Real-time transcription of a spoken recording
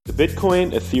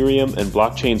Bitcoin, Ethereum, and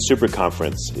Blockchain Super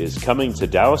Conference is coming to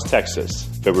Dallas, Texas,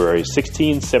 February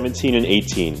 16, 17, and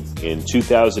 18 in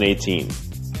 2018.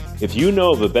 If you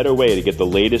know of a better way to get the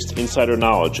latest insider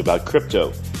knowledge about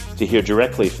crypto, to hear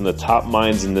directly from the top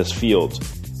minds in this field,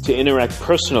 to interact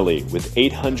personally with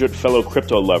 800 fellow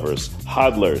crypto lovers,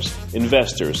 hodlers,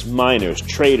 investors, miners,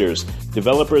 traders,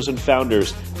 developers, and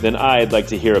founders, then I'd like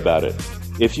to hear about it.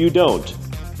 If you don't,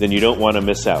 then you don't want to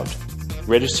miss out.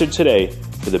 Register today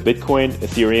for the Bitcoin,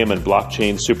 Ethereum, and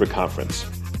Blockchain Super Conference.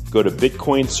 Go to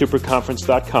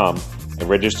bitcoinsuperconference.com and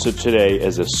register today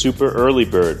as a super early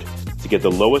bird to get the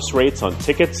lowest rates on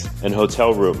tickets and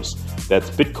hotel rooms.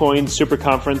 That's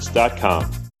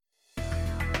bitcoinsuperconference.com.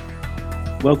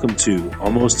 Welcome to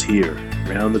Almost Here,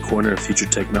 Round the Corner Future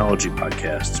Technology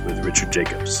Podcasts with Richard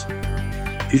Jacobs.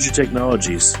 Future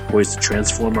technologies poised to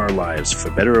transform our lives for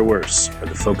better or worse are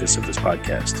the focus of this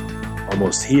podcast.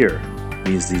 Almost Here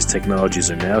means these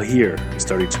technologies are now here and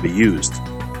starting to be used,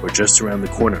 or just around the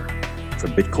corner,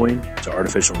 from Bitcoin to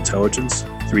artificial intelligence,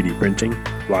 3D printing,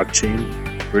 blockchain,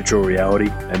 virtual reality,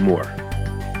 and more.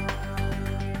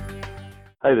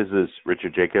 Hi, this is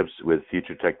Richard Jacobs with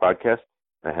Future Tech Podcast.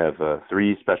 I have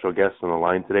three special guests on the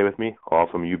line today with me, all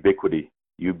from Ubiquity,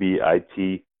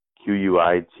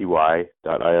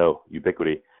 UBITQUITY.io,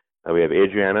 Ubiquity. We have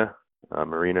Adriana,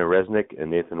 Marina Resnick,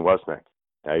 and Nathan Wozniak.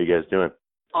 How are you guys doing?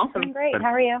 Awesome. Great.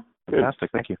 How are you? Fantastic.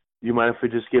 Thank you. You mind if we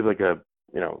just give like a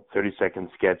 30-second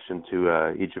sketch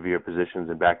into each of your positions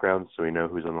and backgrounds so we know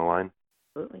who's on the line?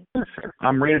 Absolutely. Sure.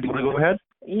 Marina, do you want to go ahead?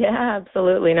 Yeah,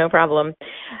 absolutely. No problem.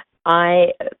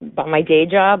 By my day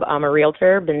job, I'm a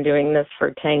realtor. Been doing this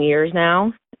for 10 years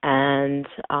now, and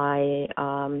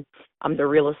I'm the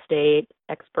real estate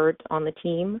expert on the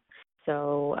team.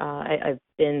 So I've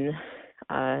been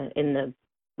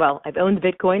I've owned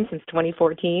Bitcoin since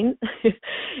 2014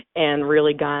 and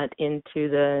really got into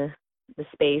the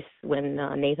space when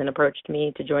Nathan approached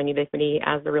me to join Ubiquity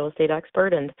as the real estate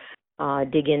expert and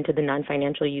dig into the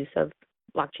non-financial use of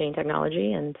blockchain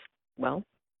technology. And, well,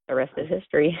 the rest is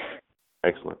history.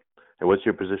 Excellent. And what's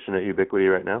your position at Ubiquity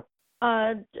right now?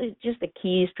 Just a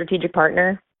key strategic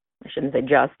partner. I shouldn't say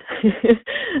just.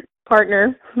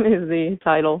 Partner is the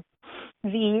title.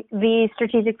 The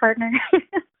strategic partner.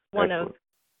 One of.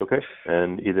 Okay.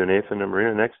 And either Nathan or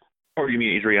Marina next? Or you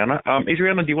mean Adriana?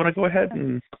 Adriana, do you want to go ahead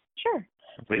and Sure.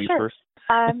 ladies Sure. first?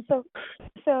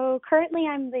 So currently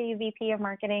I'm the VP of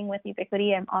Marketing with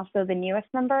Ubiquity. I'm also the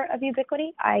newest member of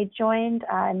Ubiquity. I joined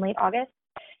in late August,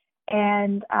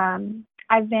 and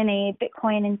I've been a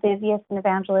Bitcoin enthusiast and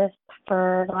evangelist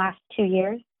for the last 2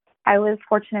 years. I was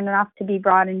fortunate enough to be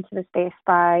brought into the space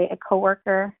by a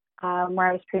coworker where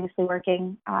I was previously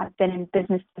working. I've been in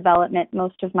business development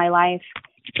most of my life.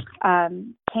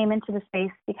 Came into the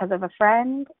space because of a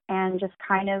friend and just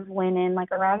kind of went in like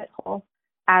a rabbit hole,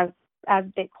 as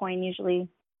Bitcoin usually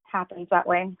happens that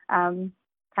way. Kind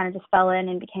of just fell in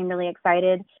and became really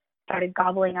excited, started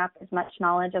gobbling up as much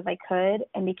knowledge as I could,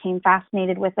 and became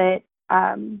fascinated with it,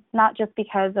 not just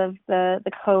because of the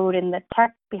code and the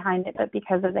tech behind it, but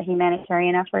because of the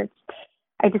humanitarian efforts.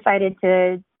 I decided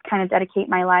to kind of dedicate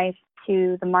my life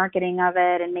to the marketing of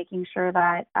it and making sure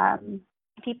that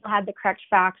people had the correct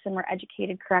facts and were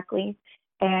educated correctly,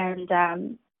 and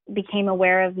became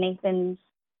aware of Nathan's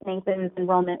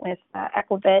enrollment with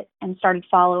Equibit and started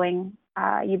following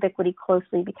Ubiquity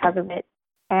closely because of it.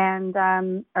 And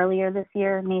earlier this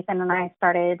year, Nathan and I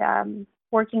started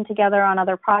working together on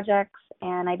other projects,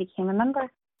 and I became a member.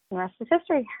 The rest is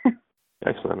history.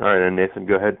 Excellent. All right, and Nathan,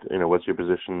 go ahead. What's your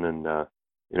position and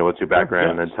what's your background,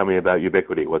 and then tell me about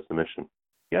Ubiquity. What's the mission?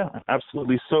 Yeah,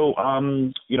 absolutely. So,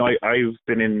 I've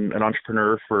been an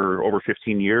entrepreneur for over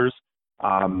 15 years.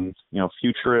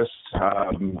 Futurist,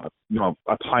 a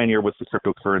pioneer with the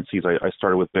cryptocurrencies. I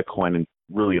started with Bitcoin and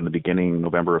really in the beginning,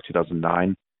 November of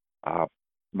 2009.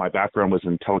 My background was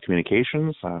in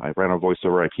telecommunications. I ran a voice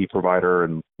over IP provider,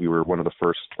 and we were one of the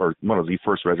first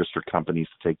registered companies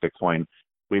to take Bitcoin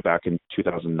way back in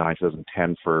 2009,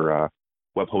 2010 for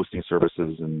web hosting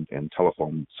services and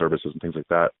telephone services and things like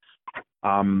that.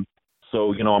 I'm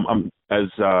as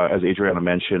Adriana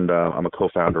mentioned, I'm a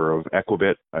co-founder of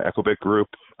Equibit Group.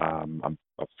 I'm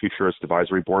a Futurist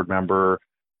Advisory Board member,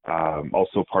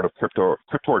 also part of Cryptor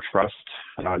Trust,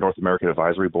 North American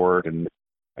Advisory Board, and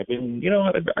I've been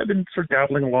sort of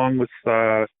dabbling along with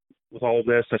all of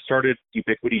this. I started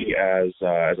Ubiquity as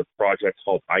a project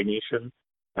called iNation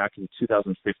back in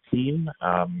 2015.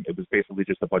 It was basically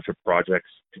just a bunch of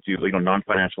projects to do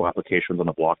non-financial applications on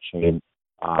the blockchain.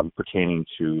 Pertaining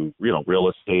to real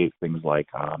estate, things like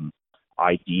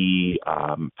ID,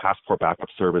 passport backup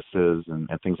services, and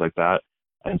things like that.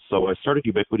 And so I started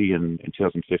Ubiquity in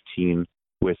 2015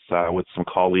 with some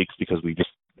colleagues because we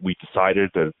decided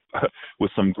that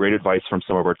with some great advice from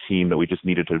some of our team that we just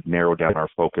needed to narrow down our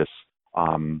focus,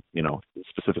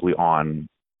 specifically on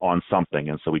something.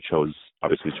 And so we chose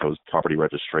property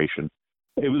registration.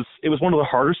 It was one of the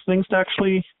hardest things to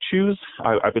actually choose.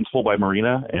 I've been told by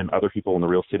Marina and other people in the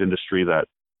real estate industry that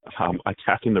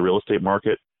attacking the real estate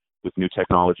market with new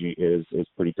technology is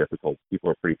pretty difficult. People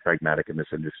are pretty pragmatic in this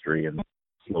industry and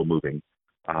slow moving.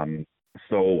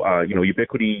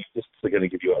 Ubiquity, just going to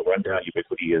give you a rundown,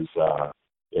 Ubiquity is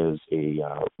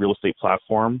a real estate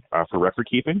platform for record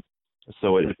keeping.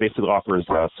 So it basically offers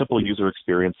a simple user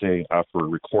experience for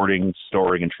recording,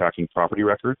 storing, and tracking property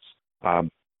records on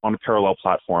a parallel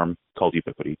platform called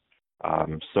Ubiquity.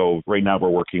 So right now we're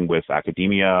working with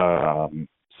academia,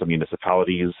 some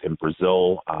municipalities in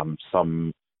Brazil,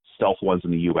 some stealth ones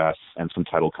in the U.S., and some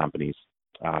title companies.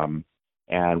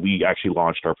 And we actually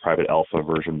launched our private alpha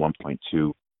version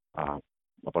 1.2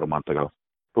 about a month ago.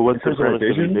 But what's the premise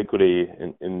of Ubiquity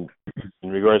in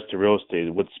regards to real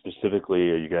estate? What specifically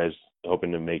are you guys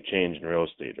hoping to make change in real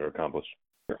estate or accomplish?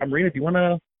 Marina, do you want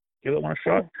to give it one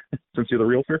shot since you're the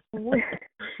realtor?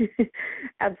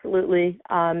 Absolutely.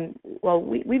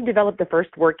 We've developed the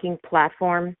first working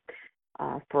platform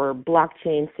for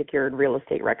blockchain secured real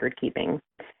estate record keeping,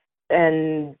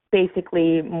 and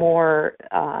basically more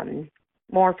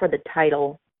for the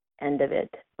title end of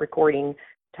it, recording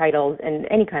titles and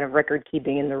any kind of record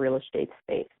keeping in the real estate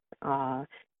space.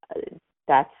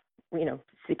 That's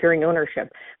securing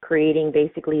ownership, creating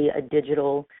basically a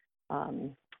digital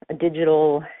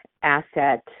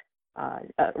asset,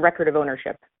 record of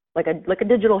ownership, like a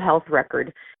digital health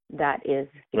record that is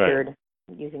secured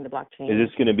using the blockchain. Is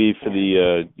this going to be for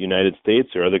the United States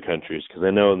or other countries? Because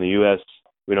I know in the U.S.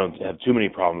 we don't have too many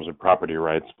problems with property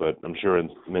rights, but I'm sure in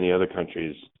many other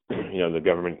countries, the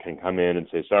government can come in and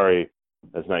say, sorry,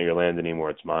 that's not your land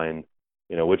anymore, it's mine.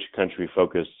 Which country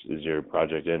focus is your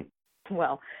project in?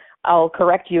 Well, I'll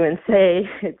correct you and say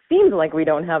it seems like we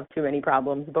don't have too many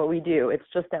problems, but we do. It's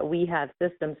just that we have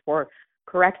systems for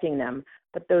correcting them,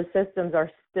 but those systems are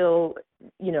still,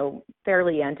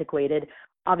 fairly antiquated.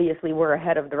 Obviously, we're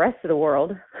ahead of the rest of the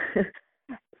world,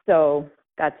 so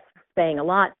that's saying a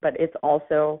lot, but it's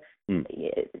also,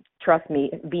 trust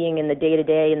me, being in the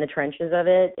day-to-day, in the trenches of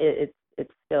it, it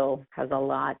still has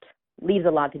leaves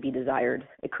a lot to be desired.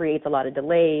 It creates a lot of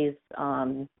delays.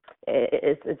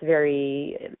 It's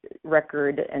very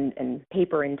record and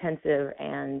paper intensive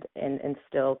and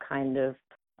still kind of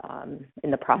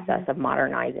in the process of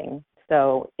modernizing.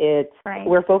 So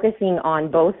we're focusing on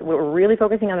both. We're really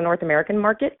focusing on the North American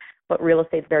market, but real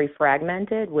estate's very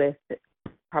fragmented with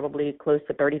probably close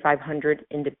to 3,500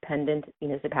 independent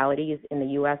municipalities in the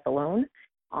U.S. alone.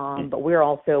 But we're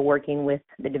also working with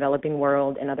the developing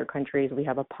world and other countries. We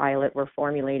have a pilot we're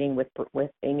formulating with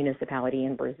a municipality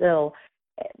in Brazil.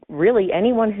 Really,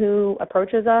 anyone who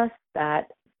approaches us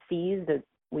that sees that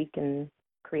we can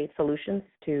create solutions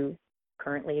to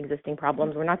currently existing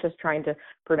problems. We're not just trying to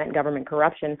prevent government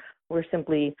corruption. We're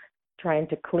simply trying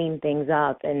to clean things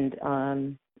up. And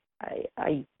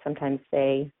I sometimes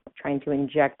say trying to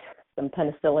inject some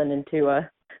penicillin into a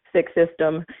sick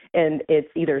system, and it's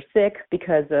either sick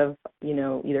because of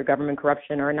either government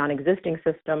corruption or a non-existing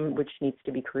system which needs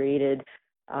to be created,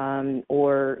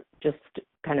 or just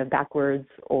kind of backwards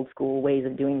old school ways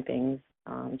of doing things.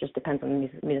 Just depends on the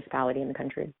municipality and the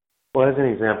country. Well, as an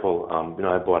example,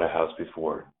 I bought a house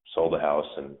before, sold a house,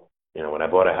 and when I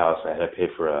bought a house, I had to pay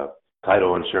for a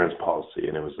title insurance policy,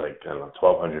 and it was like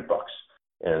 $1,200,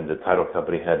 and the title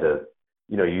company had to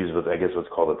use what's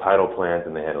called a title plant,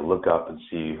 and they had to look up and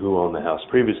see who owned the house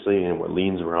previously and what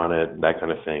liens were on it, and that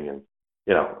kind of thing. And,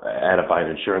 I had to buy an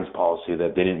insurance policy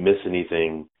that they didn't miss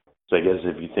anything. So I guess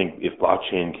if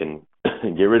blockchain can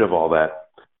get rid of all that,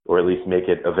 or at least make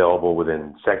it available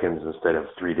within seconds instead of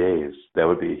 3 days, that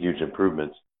would be a huge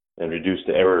improvement and reduce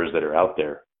the errors that are out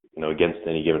there, against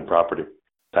any given property,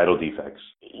 title defects.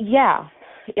 Yeah.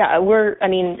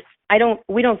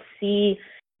 We don't see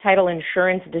title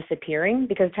insurance disappearing,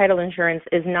 because title insurance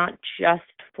is not just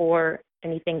for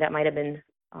anything that might have been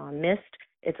missed.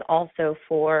 It's also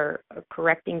for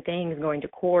correcting things, going to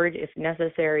court if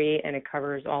necessary, and it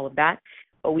covers all of that.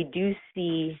 But we do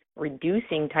see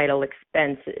reducing title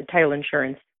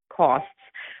insurance costs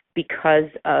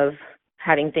because of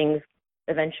having things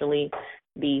eventually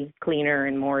be cleaner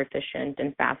and more efficient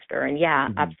and faster. And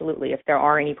absolutely, if there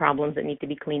are any problems that need to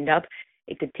be cleaned up,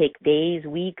 it could take days,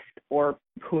 weeks, or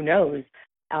who knows.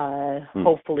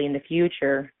 Hopefully in the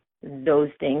future, those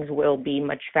things will be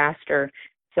much faster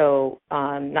So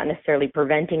not necessarily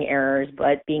preventing errors,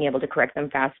 but being able to correct them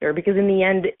faster. Because in the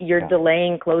end, you're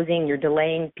delaying closing, you're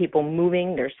delaying people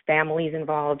moving. There's families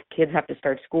involved. Kids have to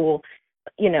start school.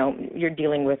 You're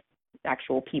dealing with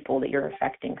actual people that you're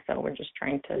affecting. So we're just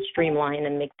trying to streamline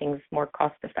and make things more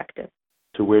cost effective.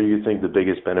 So where do you think the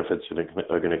biggest benefits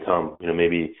are going to come?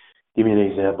 Maybe give me an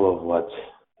example of what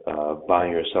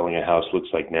buying or selling a house looks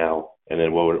like now, and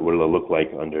then what will it look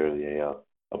like under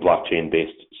a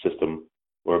blockchain-based system?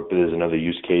 Or if there's another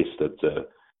use case that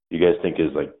you guys think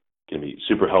is going to be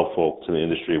super helpful to the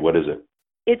industry, what is it?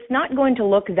 It's not going to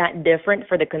look that different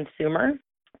for the consumer.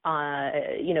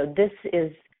 This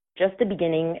is just the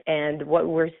beginning, and what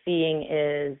we're seeing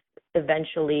is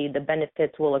eventually the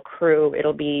benefits will accrue.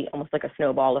 It'll be almost like a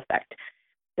snowball effect.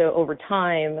 So over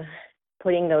time,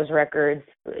 putting those records,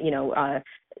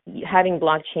 having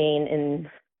blockchain in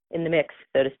the mix,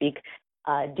 so to speak,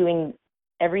 doing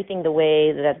everything the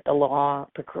way that the law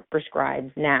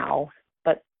prescribes now,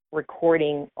 but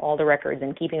recording all the records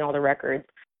and keeping all the records,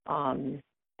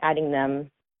 adding them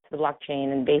to the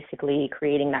blockchain and basically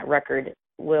creating that record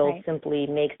will simply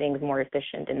make things more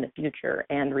efficient in the future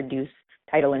and reduce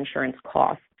title insurance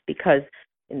costs, because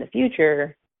in the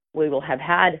future we will have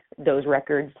had those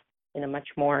records in a much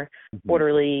more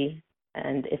orderly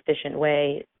and efficient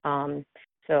way,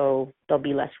 so there'll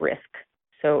be less risk.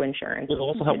 So insurance. It will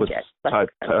also help with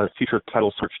future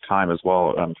title search time as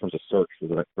well in terms of search. Is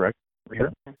that correct?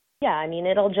 Yeah,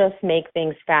 it'll just make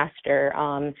things faster.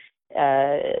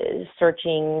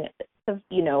 Searching,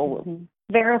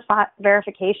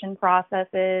 verification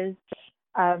processes.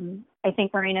 I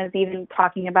think Marina's even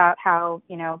talking about how,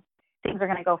 things are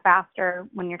going to go faster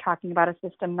when you're talking about a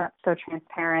system that's so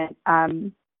transparent.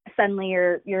 Suddenly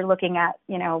you're looking at,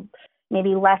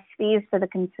 maybe less fees for the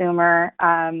consumer,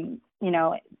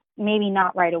 maybe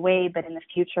not right away, but in the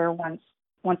future, once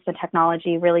the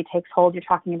technology really takes hold, you're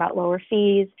talking about lower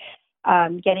fees,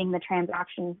 getting the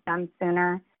transactions done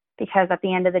sooner, because at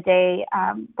the end of the day,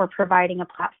 we're providing a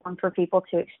platform for people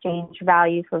to exchange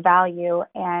value for value,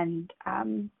 and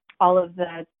all of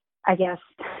the,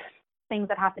 things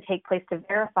that have to take place to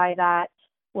verify that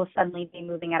will suddenly be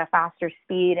moving at a faster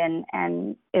speed,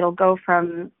 and it'll go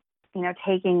from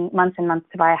taking months and months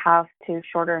to buy a house to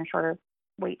shorter and shorter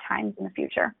wait times in the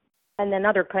future. And then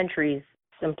other countries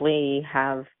simply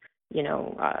have,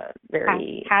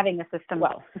 having a system.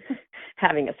 Well,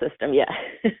 having a system, yeah.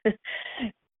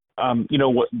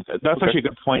 That's actually a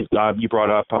good point you brought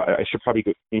up. I should probably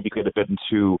maybe get a bit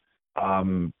into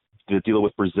the deal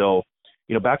with Brazil.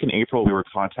 Back in April, we were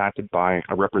contacted by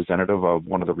a representative of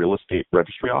one of the real estate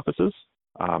registry offices,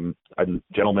 a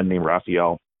gentleman named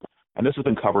Rafael. And this has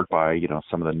been covered by,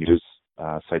 some of the news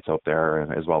sites out there,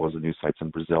 and as well as the news sites in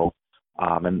Brazil.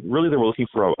 And really, they were looking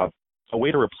for a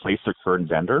way to replace their current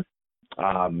vendor,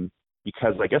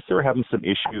 because I guess they were having some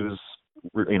issues,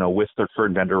 with their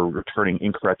current vendor returning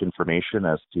incorrect information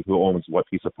as to who owns what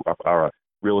piece of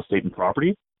real estate and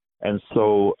property. And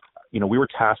so, we were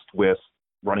tasked with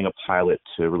running a pilot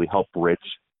to really help bridge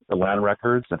the land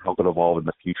records and help it evolve in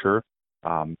the future,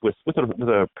 with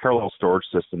a parallel storage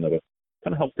system that would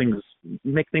kind of help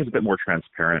make things a bit more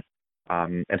transparent,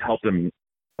 and help them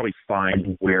probably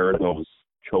find where those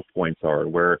choke points are,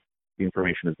 where the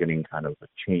information is getting kind of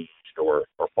changed or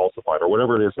falsified or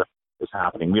whatever it is that is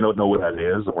happening. We don't know what that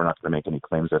is, and we're not going to make any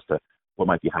claims as to what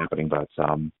might be happening, but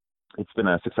it's been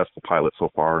a successful pilot so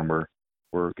far, and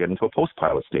we're getting to a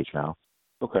post-pilot stage now.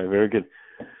 Okay, very good.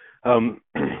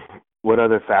 What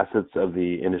other facets of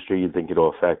the industry you think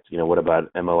it'll affect? What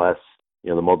about MLS?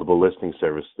 The multiple listing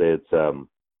service. It's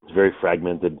very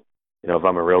fragmented. If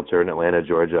I'm a realtor in Atlanta,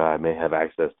 Georgia, I may have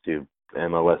access to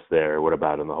MLS there. What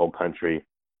about in the whole country?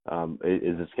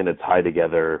 Is this going to tie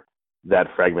together that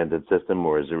fragmented system,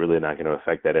 or is it really not going to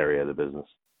affect that area of the business?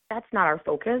 That's not our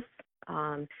focus.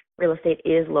 Real estate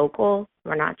is local.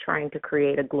 We're not trying to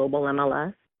create a global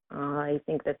MLS. I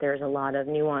think that there's a lot of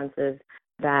nuances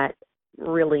that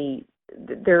really,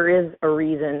 there is a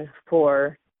reason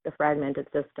for the fragmented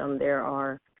system. There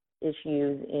are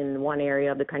issues in one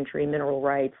area of the country, mineral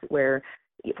rights, where,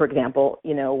 for example,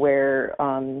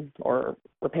 or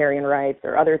riparian rights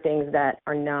or other things that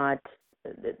are not,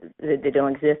 they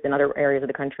don't exist in other areas of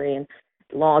the country, and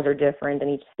laws are different in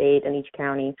each state and each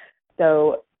county.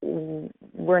 So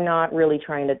we're not really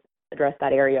trying to address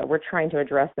that area. We're trying to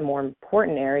address the more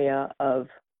important area of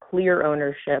clear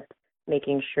ownership,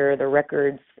 making sure the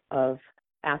records of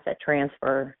asset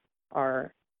transfer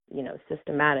are,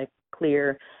 systematic,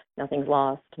 clear, nothing's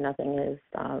lost, nothing is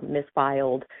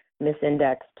misfiled,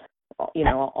 misindexed,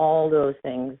 all those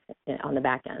things on the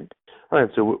back end. All right,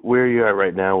 so where are you at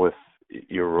right now with,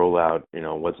 your rollout?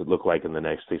 What's it look like in the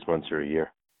next 6 months or a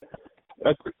year?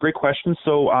 Great question.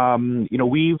 So, Adriana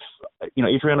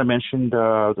mentioned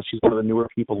that she's one of the newer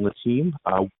people in the team.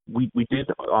 We did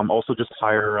also just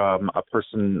hire a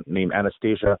person named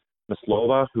Anastasia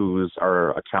Mislova, who's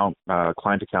our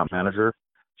client account manager.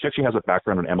 She actually has a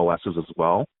background in MLSs as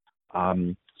well.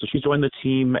 So she joined the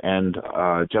team, and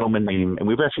a gentleman named, and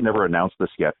we've actually never announced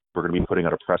this yet. We're going to be putting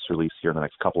out a press release here in the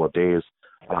next couple of days.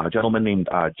 A gentleman named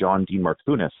John Dean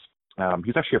Markunis.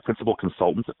 He's actually a principal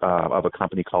consultant of a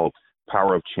company called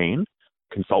Power of Chain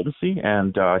Consultancy,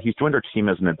 and he's joined our team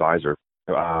as an advisor.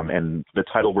 And the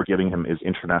title we're giving him is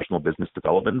International Business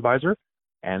Development Advisor.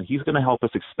 And he's going to help us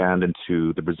expand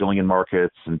into the Brazilian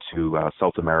markets, into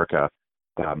South America,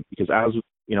 because as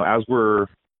we're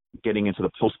getting into the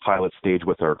post-pilot stage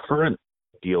with our current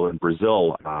deal in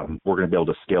Brazil, we're going to be able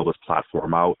to scale this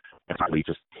platform out and really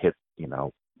just hit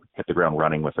the ground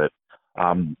running with it.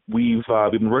 We've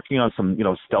been working on some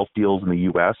stealth deals in the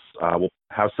U.S. We'll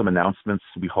have some announcements,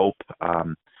 we hope,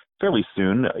 fairly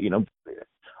soon.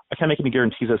 I can't make any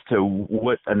guarantees as to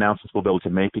what announcements we'll be able to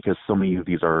make because so many of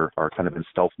these are kind of in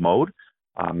stealth mode.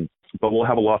 But we'll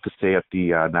have a lot to say at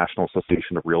the National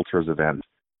Association of Realtors event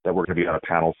that we're going to be on a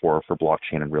panel for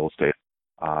blockchain and real estate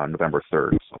on November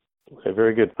 3rd. So. Okay,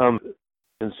 very good.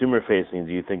 Consumer facing,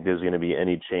 do you think there's going to be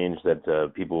any change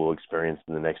that people will experience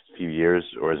in the next few years,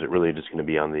 or is it really just going to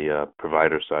be on the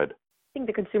provider side? I think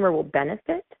the consumer will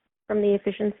benefit from the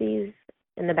efficiencies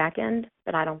in the back end,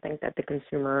 but I don't think that the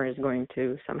consumer is going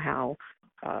to somehow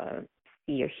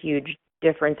see a huge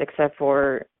difference except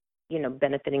for,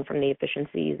 benefiting from the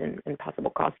efficiencies and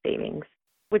possible cost savings,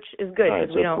 which is good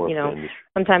because we don't,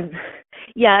 sometimes,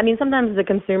 sometimes the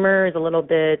consumer is a little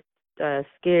bit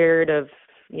scared of,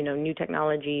 new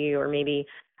technology, or maybe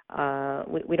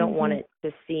we don't want it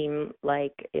to seem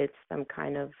like it's some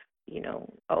kind of,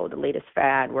 the latest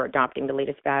fad, we're adopting the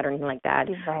latest fad or anything like that.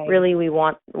 Right. Really, we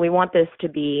want this to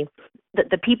be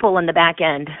the people in the back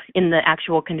end, in the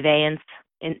actual conveyance,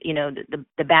 in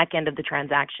the back end of the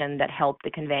transaction that help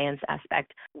the conveyance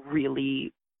aspect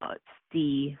really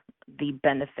see the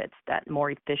benefits that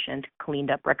more efficient,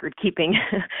 cleaned up record keeping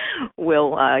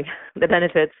will the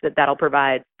benefits that'll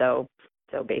provide. So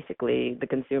basically, the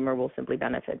consumer will simply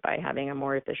benefit by having a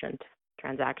more efficient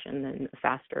transaction and a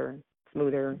faster,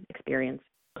 smoother experience.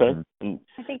 Okay. And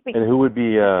who would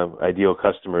be ideal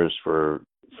customers for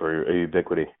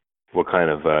Ubiquity? What kind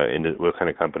of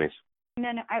companies? No,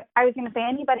 I was going to say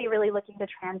anybody really looking to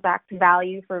transact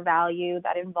value for value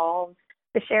that involves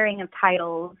the sharing of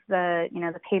titles, the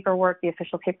paperwork, the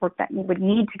official paperwork that would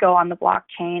need to go on the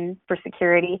blockchain for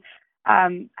security.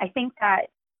 I think that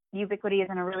Ubiquity is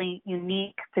in a really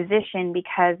unique position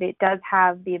because it does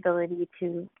have the ability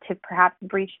to perhaps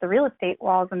breach the real estate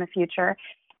walls in the future,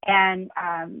 and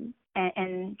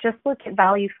just look at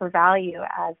value for value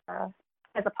as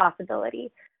a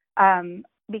possibility.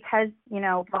 Because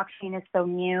blockchain is so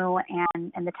new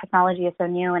and the technology is so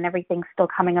new and everything's still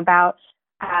coming about.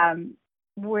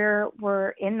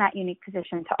 We're in that unique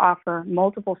position to offer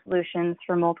multiple solutions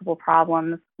for multiple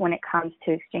problems when it comes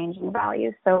to exchanging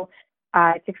value. So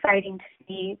it's exciting to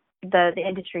see the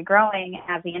industry growing.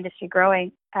 As the industry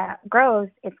grows,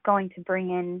 it's going to bring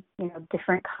in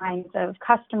different kinds of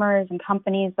customers and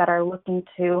companies that are looking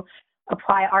to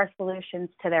apply our solutions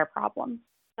to their problems.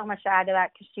 So much to add to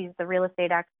that because she's the real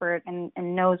estate expert and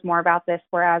knows more about this,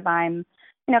 whereas I'm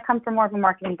come from more of a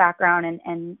marketing background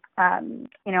and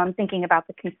I'm thinking about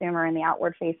the consumer and the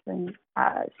outward facing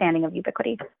standing of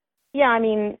Ubiquity. Yeah,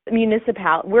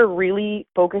 we're really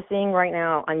focusing right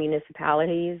now on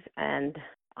municipalities and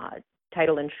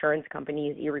title insurance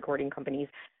companies, e-recording companies.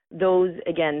 Those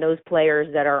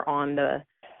players that are on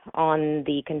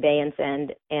the conveyance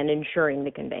end and ensuring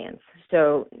the conveyance.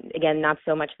 So again, not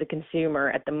so much the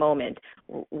consumer at the moment.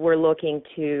 We're looking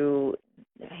to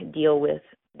deal with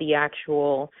the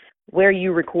actual where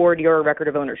you record your record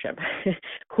of ownership,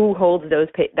 who holds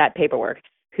that paperwork,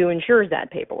 who insures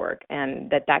that paperwork, and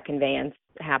that conveyance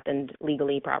happened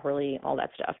legally, properly, all that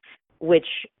stuff, which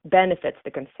benefits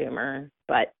the consumer,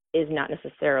 but is not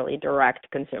necessarily direct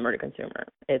consumer to consumer.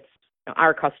 It's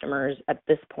our customers at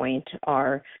this point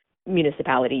are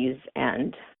municipalities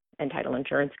and title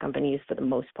insurance companies for the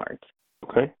most part.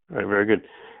 Okay, all right, very good.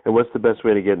 And what's the best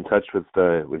way to get in touch with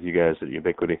you guys at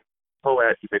Ubiquity?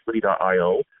 At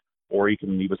ubiquity.io, or you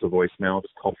can leave us a voicemail.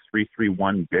 It's called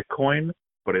 331-BITCOIN,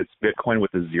 but it's Bitcoin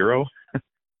with a zero.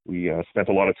 We spent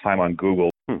a lot of time on Google.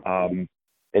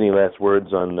 Any last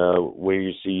words on where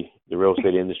you see the real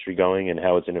estate industry going and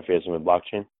how it's interfacing with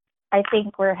blockchain? I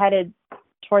think we're headed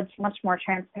towards much more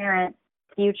transparent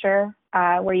future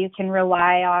where you can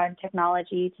rely on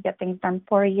technology to get things done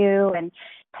for you and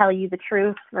tell you the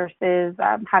truth versus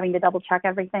having to double check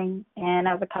everything. And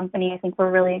as a company, I think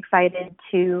we're really excited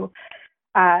to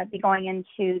be going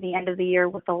into the end of the year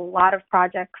with a lot of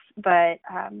projects, but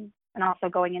and also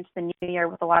going into the new year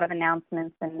with a lot of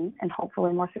announcements and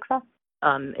hopefully more success.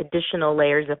 Additional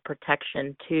layers of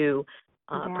protection to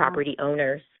property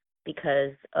owners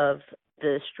because of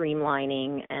the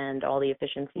streamlining and all the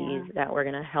efficiencies that we're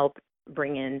going to help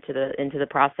bring into the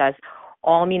process.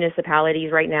 All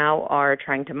municipalities right now are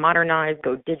trying to modernize,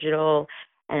 go digital,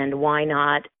 and why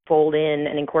not fold in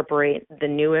and incorporate the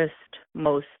newest,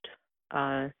 most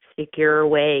secure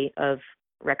way of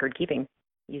record keeping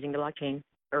using the blockchain,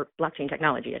 or blockchain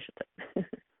technology, I should say,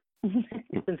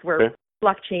 since we're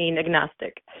blockchain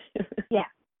agnostic. Yeah.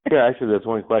 Yeah, actually, that's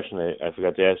one question I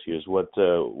forgot to ask you is what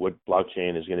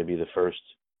blockchain is going to be the first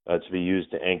to be used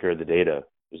to anchor the data?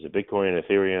 Is it Bitcoin,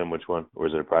 Ethereum, which one, or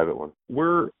is it a private one?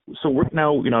 We're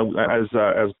now,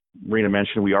 as Marina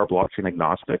mentioned, we are blockchain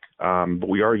agnostic, but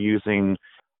we're using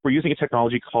a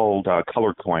technology called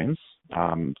Color Coins,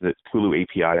 the Kulu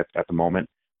API at the moment.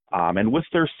 And with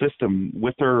their system,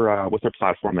 with their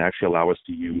platform, they actually allow us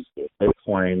to use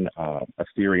Bitcoin,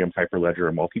 Ethereum, Hyperledger,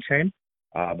 and multi-chain.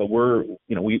 But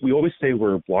we always say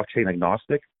we're blockchain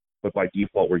agnostic, but by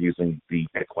default we're using the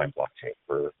Bitcoin blockchain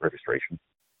for registration.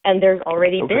 And there's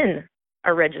already been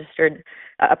a registered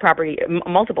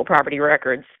multiple property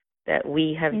records that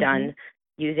we have done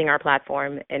using our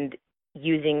platform and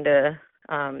using the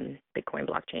Bitcoin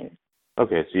blockchain.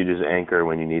 Okay, so you just anchor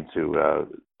when you need to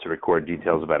record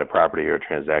details about a property or a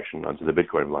transaction onto the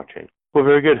Bitcoin blockchain. Well,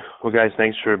 very good. Well, guys,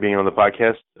 thanks for being on the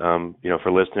podcast.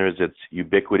 For listeners, it's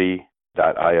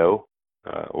ubiquity.io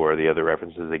or the other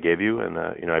references they gave you, and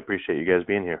I appreciate you guys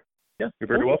being here. Yeah, you're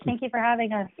very welcome. Thank you for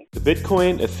having us. The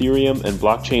Bitcoin, Ethereum, and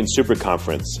Blockchain Super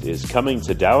Conference is coming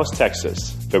to Dallas,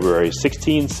 Texas, February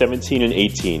 16, 17, and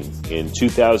 18 in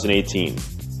 2018.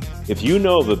 If you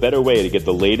know of a better way to get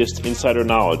the latest insider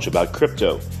knowledge about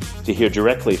crypto, to hear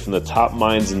directly from the top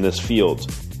minds in this field,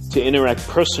 to interact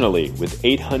personally with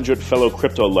 800 fellow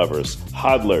crypto lovers,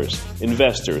 hodlers,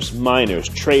 investors, miners,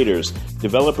 traders,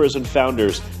 developers, and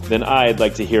founders, then I'd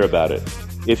like to hear about it.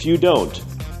 If you don't,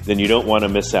 then you don't want to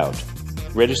miss out.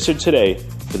 Register today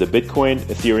for the Bitcoin,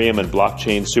 Ethereum, and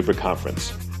Blockchain Super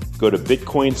Conference. Go to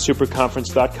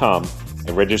bitcoinsuperconference.com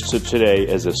and register today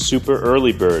as a super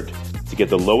early bird to get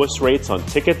the lowest rates on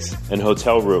tickets and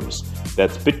hotel rooms.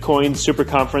 That's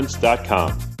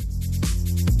bitcoinsuperconference.com.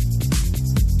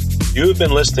 You have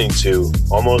been listening to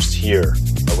Almost Here,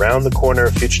 Around the Corner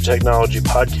Future Technology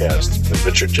podcast with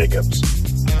Richard Jacobs.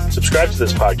 Subscribe to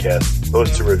this podcast,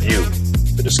 post a review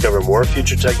to discover more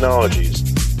future technologies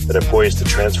that are poised to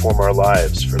transform our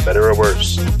lives for better or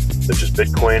worse, such as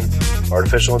Bitcoin,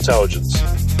 artificial intelligence,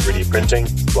 3D printing,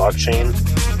 blockchain,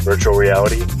 virtual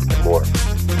reality, and more.